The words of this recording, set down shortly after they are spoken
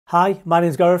Hi, my name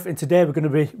is Gareth and today we're going to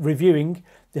be reviewing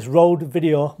this Rode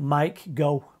Video Mic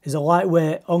Go. It's a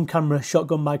lightweight on-camera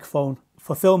shotgun microphone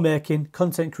for filmmaking,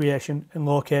 content creation and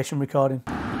location recording.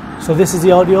 So this is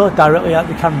the audio directly at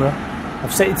the camera.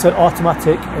 I've set it to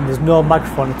automatic and there's no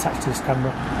microphone attached to this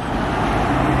camera.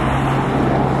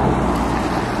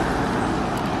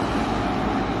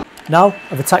 Now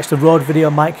I've attached the Rode Video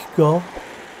Mic Go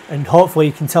and hopefully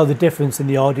you can tell the difference in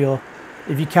the audio.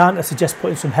 If you can't, I suggest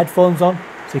putting some headphones on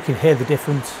so you can hear the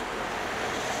difference.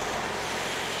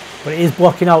 But it is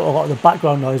blocking out a lot of the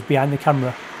background noise behind the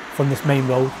camera from this main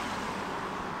road.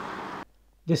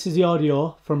 This is the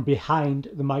audio from behind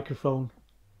the microphone.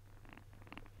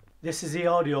 This is the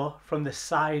audio from the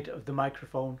side of the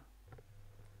microphone.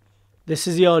 This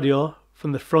is the audio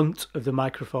from the front of the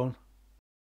microphone.